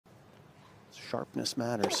Sharpness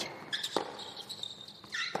matters.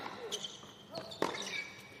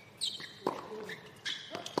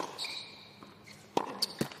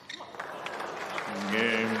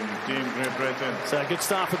 So a good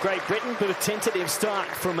start for Great Britain, but a tentative start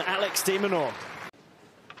from Alex de Minaur.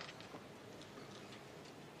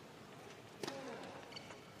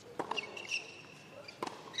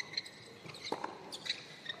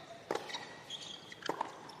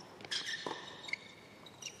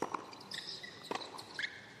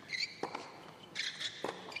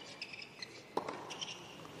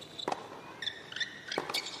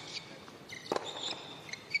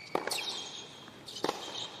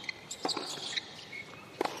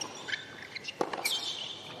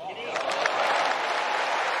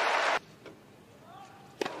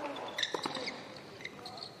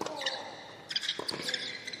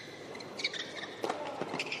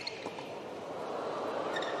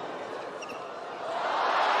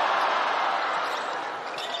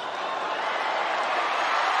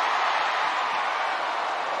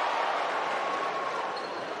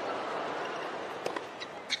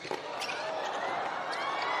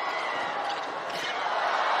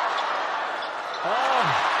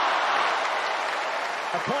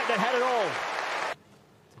 A point that had it all.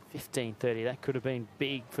 15-30, that could have been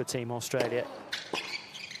big for Team Australia.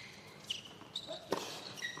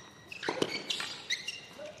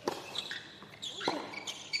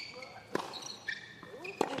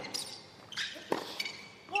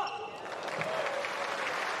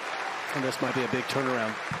 And this might be a big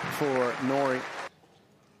turnaround for Norrie.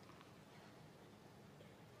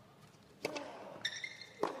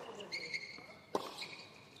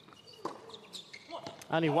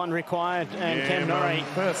 Only one required, and Cam Norrie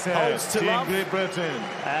holds to love.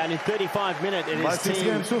 And in 35 minutes, it is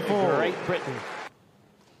Team Great Britain.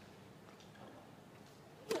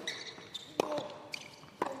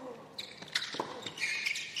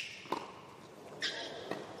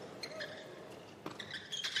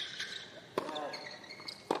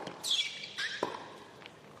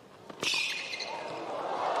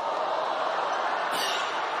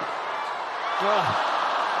 Oh.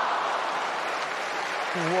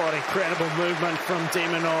 What incredible movement from de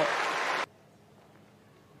Minaur.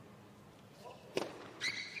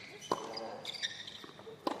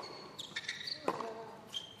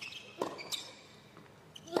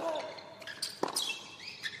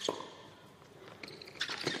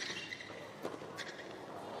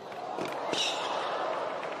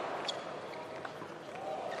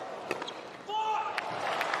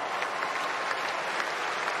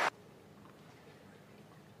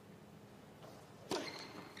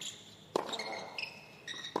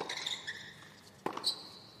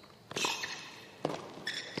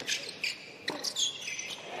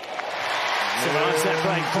 Survives that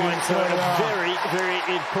break point, so a very, very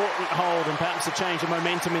important hold and perhaps a change of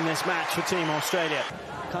momentum in this match for Team Australia.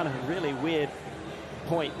 Kind of a really weird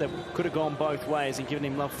point that could have gone both ways and given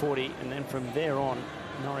him love 40, and then from there on,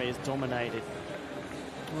 Norrie has dominated.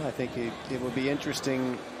 Well, I think it would be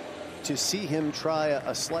interesting to see him try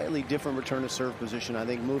a slightly different return to serve position. I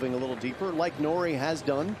think moving a little deeper, like Norrie has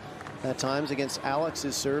done at times against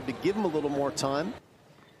Alex's serve, to give him a little more time.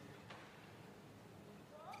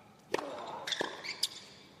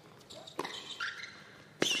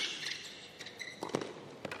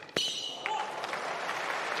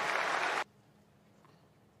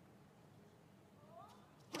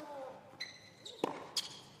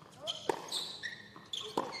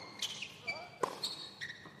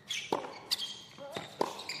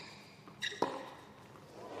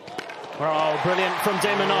 Oh, brilliant from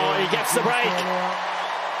de Minaur. He gets the break.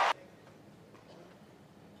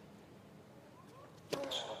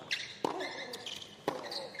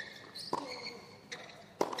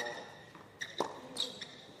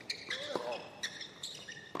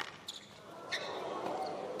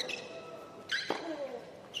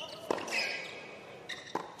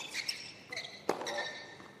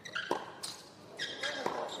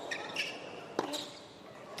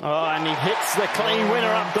 Oh, and he hits the clean winner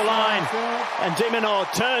up the line. And de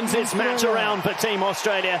Minaur turns this match around for Team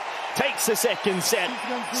Australia. Takes the second set,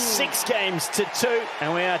 6-2,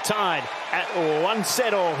 and we are tied at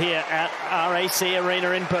 1-all here at RAC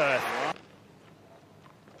Arena in Perth.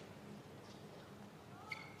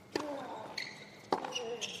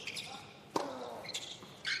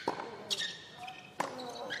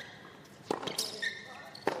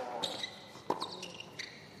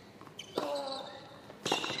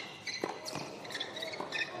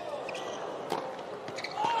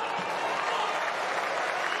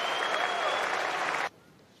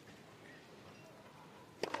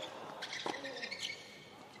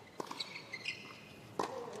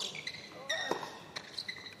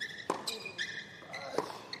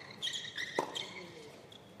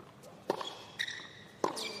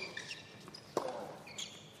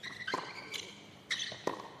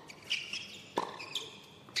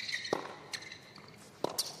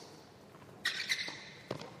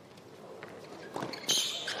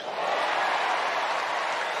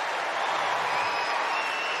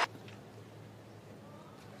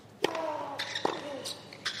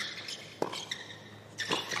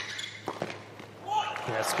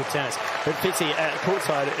 Yeah, that's good tennis. But Fitzy,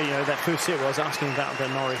 courtside, that first set, I was asking about the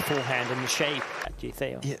Norrie forehand and the shape. Do you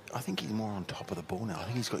feel? Yeah, I think he's more on top of the ball now. I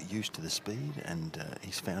think he's got used to the speed and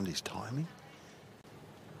he's found his timing.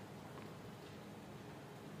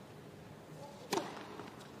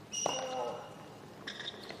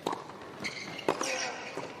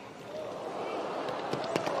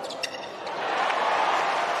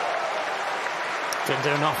 Didn't do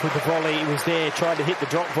enough with the volley. He was there, tried to hit the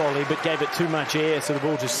drop volley, but gave it too much air, so the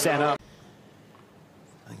ball just sat up.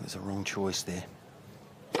 I think it was the wrong choice there.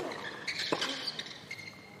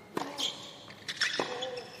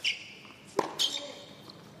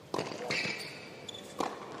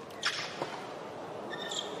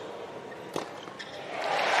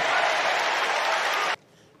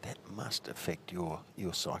 That must affect your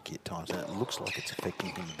psyche at times, and it looks like it's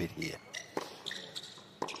affecting him a bit here.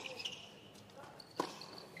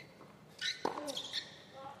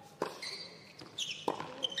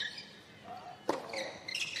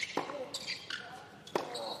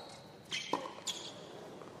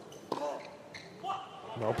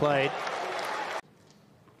 Well played.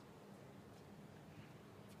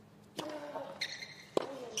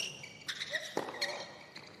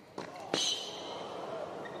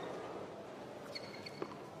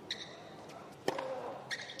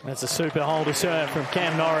 That's a super holder serve from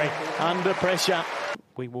Cam Norrie. Under pressure.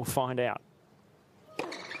 We will find out.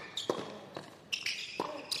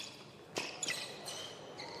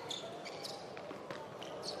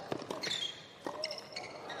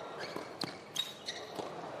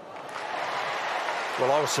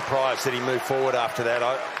 Well, I was surprised that he moved forward after that.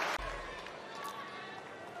 I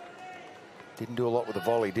didn't do a lot with the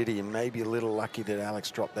volley, did he? And maybe a little lucky that Alex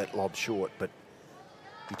dropped that lob short, but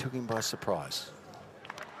he took him by surprise.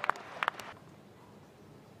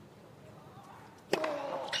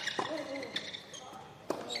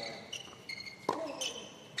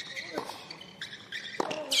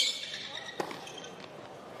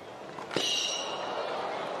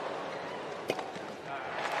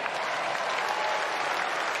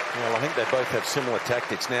 Well, I think they both have similar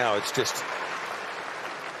tactics now. It's just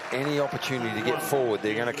any opportunity to get forward,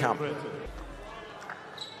 they're going to come.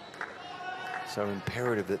 So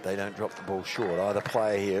imperative that they don't drop the ball short. Either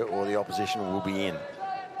player here or the opposition will be in.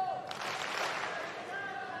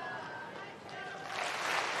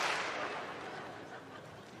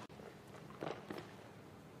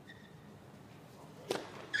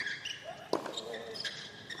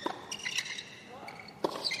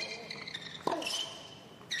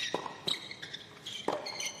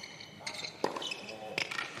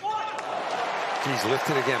 He's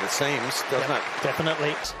lifted again, it seems, doesn't it?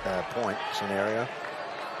 Definitely. Point scenario.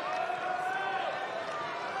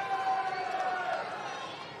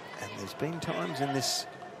 And there's been times in this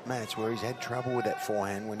match where he's had trouble with that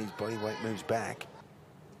forehand when his body weight moves back.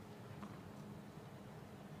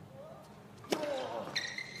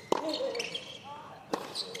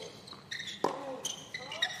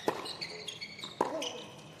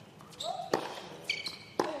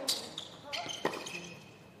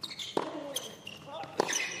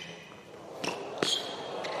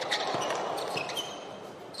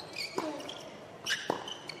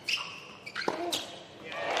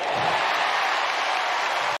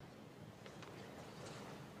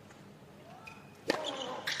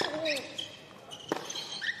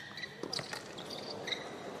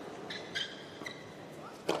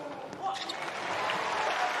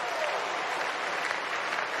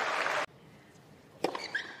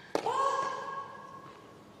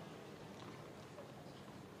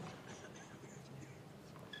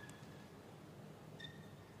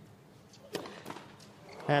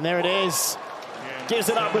 And there it is. Gives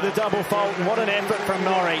it up with a double fault. What an effort from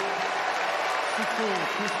Norrie.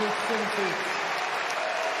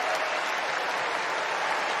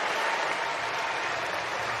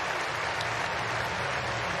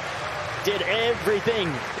 Did everything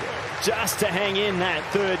just to hang in that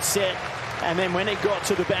third set. And then when it got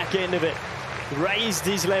to the back end of it, raised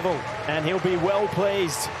his level. And he'll be well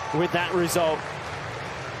pleased with that result.